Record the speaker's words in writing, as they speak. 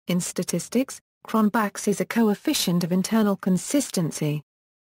In statistics, Cronbach's is a coefficient of internal consistency.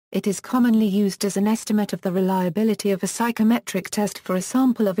 It is commonly used as an estimate of the reliability of a psychometric test for a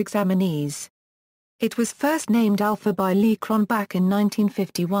sample of examinees. It was first named alpha by Lee Cronbach in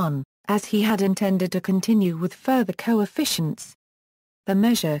 1951, as he had intended to continue with further coefficients. The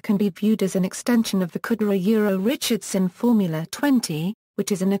measure can be viewed as an extension of the Kuder Richardson Formula 20,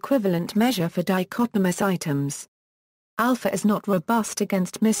 which is an equivalent measure for dichotomous items. Alpha is not robust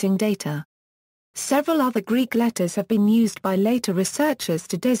against missing data. Several other Greek letters have been used by later researchers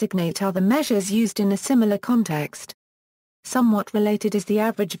to designate other measures used in a similar context. Somewhat related is the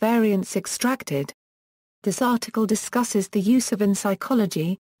average variance extracted. This article discusses the use of in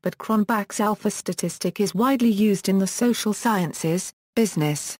psychology, but Cronbach's alpha statistic is widely used in the social sciences,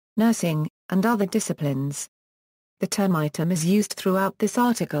 business, nursing, and other disciplines. The term item is used throughout this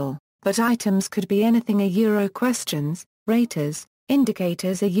article, but items could be anything questions, raters,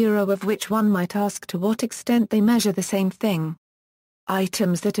 indicators of which one might ask to what extent they measure the same thing.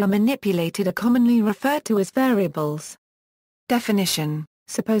 Items that are manipulated are commonly referred to as variables. Definition: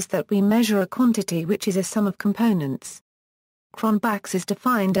 suppose that we measure a quantity which is a sum of components. Cronbach's is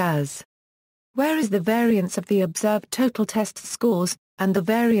defined as where is the variance of the observed total test scores, and the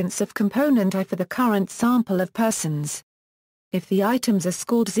variance of component I for the current sample of persons. If the items are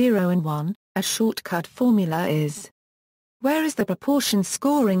scored 0 and 1, a shortcut formula is where is the proportion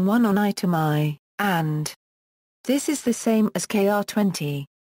scoring 1 on item I, and this is the same as KR20.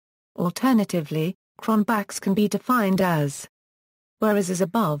 Alternatively, Cronbach's can be defined as whereas as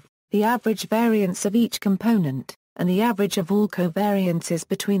above, the average variance of each component, and the average of all covariances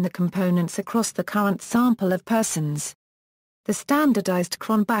between the components across the current sample of persons. The standardized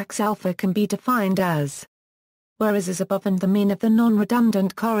Cronbach's alpha can be defined as whereas as above and the mean of the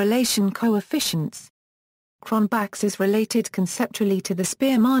non-redundant correlation coefficients. Cronbach's is related conceptually to the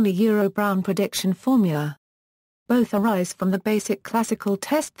Spearman-Brown prediction formula. Both arise from the basic classical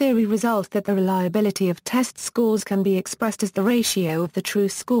test theory result that the reliability of test scores can be expressed as the ratio of the true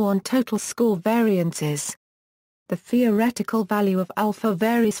score and total score variances. The theoretical value of alpha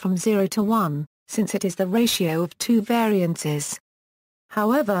varies from 0 to 1, since it is the ratio of two variances.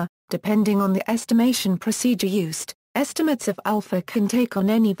 However, depending on the estimation procedure used, estimates of alpha can take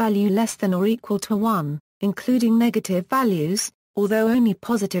on any value less than or equal to 1, including negative values, although only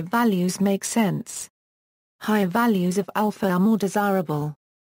positive values make sense. Higher values of alpha are more desirable.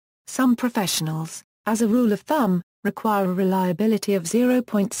 Some professionals, as a rule of thumb, require a reliability of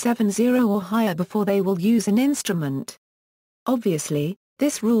 0.70 or higher before they will use an instrument. Obviously,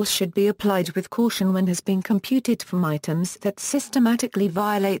 this rule should be applied with caution when has been computed from items that systematically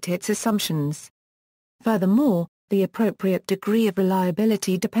violate its assumptions. Furthermore, the appropriate degree of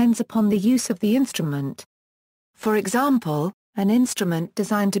reliability depends upon the use of the instrument. For example, an instrument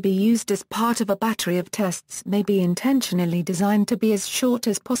designed to be used as part of a battery of tests may be intentionally designed to be as short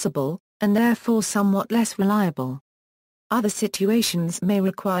as possible, and therefore somewhat less reliable. Other situations may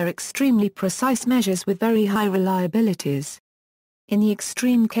require extremely precise measures with very high reliabilities. In the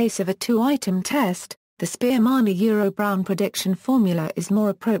extreme case of a two-item test, the Spearman-Brown prediction formula is more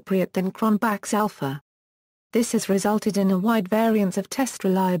appropriate than Cronbach's alpha. This has resulted in a wide variance of test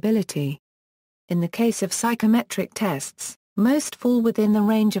reliability. In the case of psychometric tests, most fall within the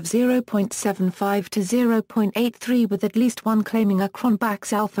range of 0.75 to 0.83, with at least one claiming a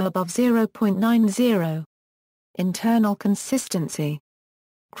Cronbach's alpha above 0.90. Internal consistency.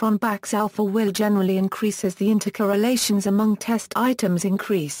 Cronbach's alpha will generally increase as the intercorrelations among test items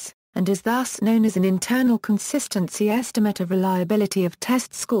increase, and is thus known as an internal consistency estimate of reliability of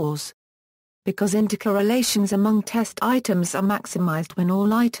test scores. Because intercorrelations among test items are maximized when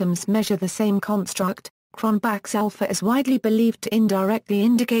all items measure the same construct, Cronbach's alpha is widely believed to indirectly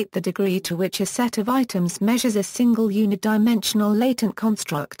indicate the degree to which a set of items measures a single unidimensional latent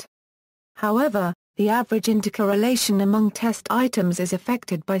construct. However, the average intercorrelation among test items is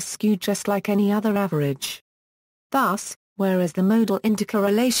affected by skew just like any other average. Thus, whereas the modal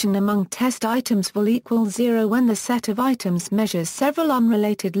intercorrelation among test items will equal 0 when the set of items measures several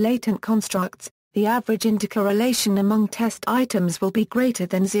unrelated latent constructs, the average intercorrelation among test items will be greater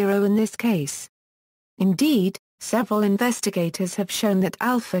than 0 in this case. Indeed, several investigators have shown that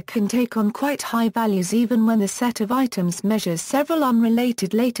alpha can take on quite high values even when the set of items measures several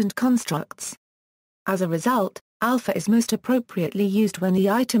unrelated latent constructs. As a result, alpha is most appropriately used when the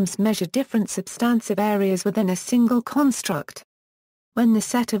items measure different substantive areas within a single construct. When the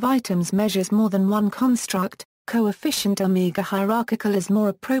set of items measures more than one construct, coefficient omega hierarchical is more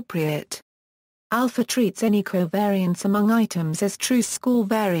appropriate. Alpha treats any covariance among items as true score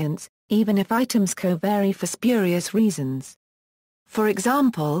variance, even if items covary for spurious reasons. For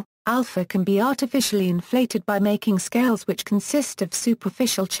example, alpha can be artificially inflated by making scales which consist of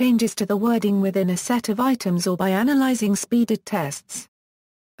superficial changes to the wording within a set of items or by analyzing speeded tests.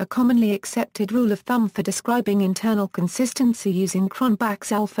 A commonly accepted rule of thumb for describing internal consistency using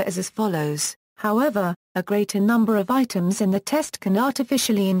Cronbach's alpha is as follows. However, a greater number of items in the test can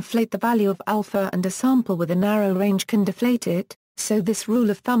artificially inflate the value of alpha and a sample with a narrow range can deflate it, so this rule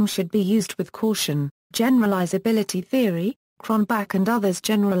of thumb should be used with caution. Generalizability theory. Cronbach and others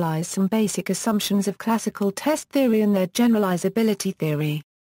generalize some basic assumptions of classical test theory in their generalizability theory.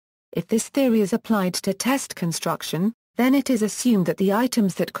 If this theory is applied to test construction, then it is assumed that the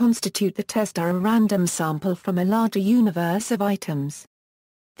items that constitute the test are a random sample from a larger universe of items.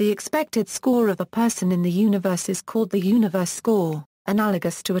 The expected score of a person in the universe is called the universe score,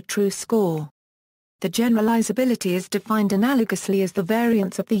 analogous to a true score. The generalizability is defined analogously as the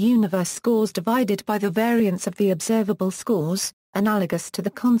variance of the universe scores divided by the variance of the observable scores, analogous to the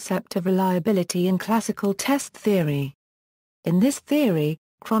concept of reliability in classical test theory. In this theory,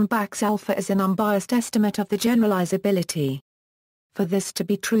 Cronbach's alpha is an unbiased estimate of the generalizability. For this to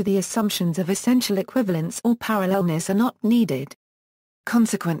be true, the assumptions of essential equivalence or parallelness are not needed.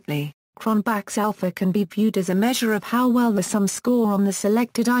 Consequently, Cronbach's alpha can be viewed as a measure of how well the sum score on the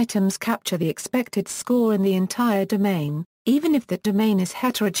selected items capture the expected score in the entire domain, even if that domain is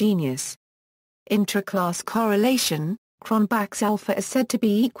heterogeneous. Intra-class correlation. Cronbach's alpha is said to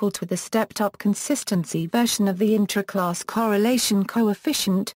be equal to the stepped-up consistency version of the intra-class correlation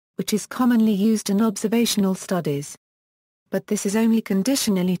coefficient, which is commonly used in observational studies. But this is only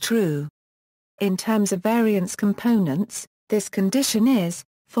conditionally true. In terms of variance components, this condition is,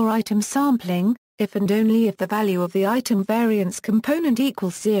 for item sampling, if and only if the value of the item variance component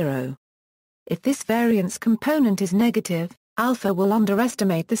equals 0. If this variance component is negative, alpha will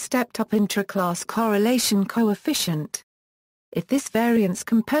underestimate the stepped-up intra-class correlation coefficient. If this variance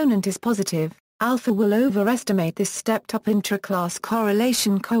component is positive, alpha will overestimate this stepped-up intra-class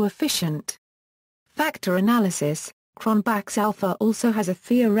correlation coefficient. Factor analysis. Cronbach's alpha also has a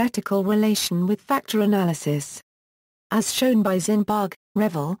theoretical relation with factor analysis. As shown by Zinberg,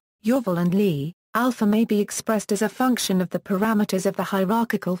 Revel, Yovel and Lee, alpha may be expressed as a function of the parameters of the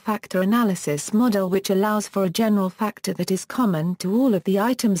hierarchical factor analysis model, which allows for a general factor that is common to all of the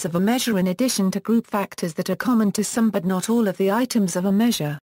items of a measure in addition to group factors that are common to some but not all of the items of a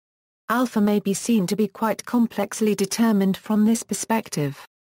measure. Alpha may be seen to be quite complexly determined from this perspective.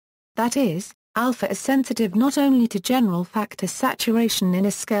 That is, alpha is sensitive not only to general factor saturation in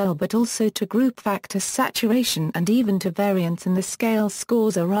a scale but also to group factor saturation and even to variance in the scale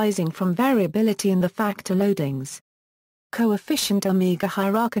scores arising from variability in the factor loadings. Coefficient omega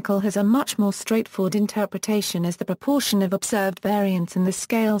hierarchical has a much more straightforward interpretation as the proportion of observed variance in the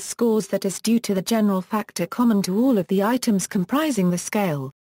scale scores that is due to the general factor common to all of the items comprising the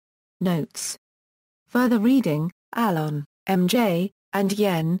scale. Notes. Further reading, Allon, M.J., and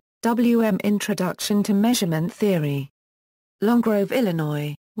Yen, W.M. Introduction to Measurement Theory. Longgrove,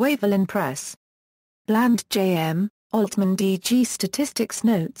 Illinois, Waverlyn Press. Bland, J.M., Altman D.G. Statistics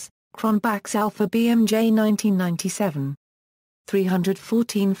Notes, Cronbach's Alpha BMJ 1997.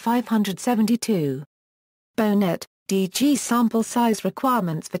 314-572. Bonnet, D.G. Sample size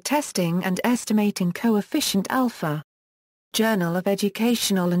requirements for testing and estimating coefficient alpha. Journal of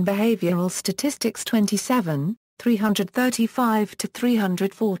Educational and Behavioral Statistics 27,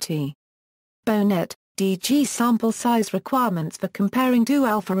 335-340. Bonnet, D.G. Sample size requirements for comparing two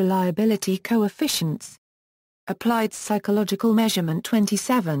alpha reliability coefficients. Applied Psychological Measurement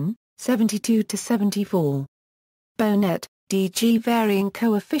 27, 72-74. Bonnet, D.G. Varying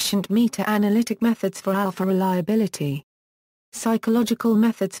Coefficient Meta-Analytic Methods for Alpha Reliability. Psychological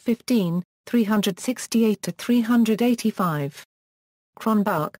Methods 15, 368-385.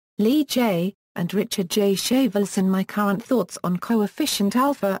 Cronbach, Lee J., and Richard J. Shavelson. My Current Thoughts on Coefficient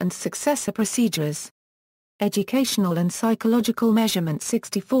Alpha and Successor Procedures. Educational and Psychological Measurement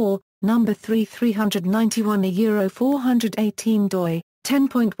 64, number 391 418 doi,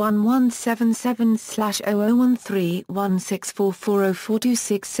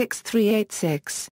 10.1177/0013164404266386.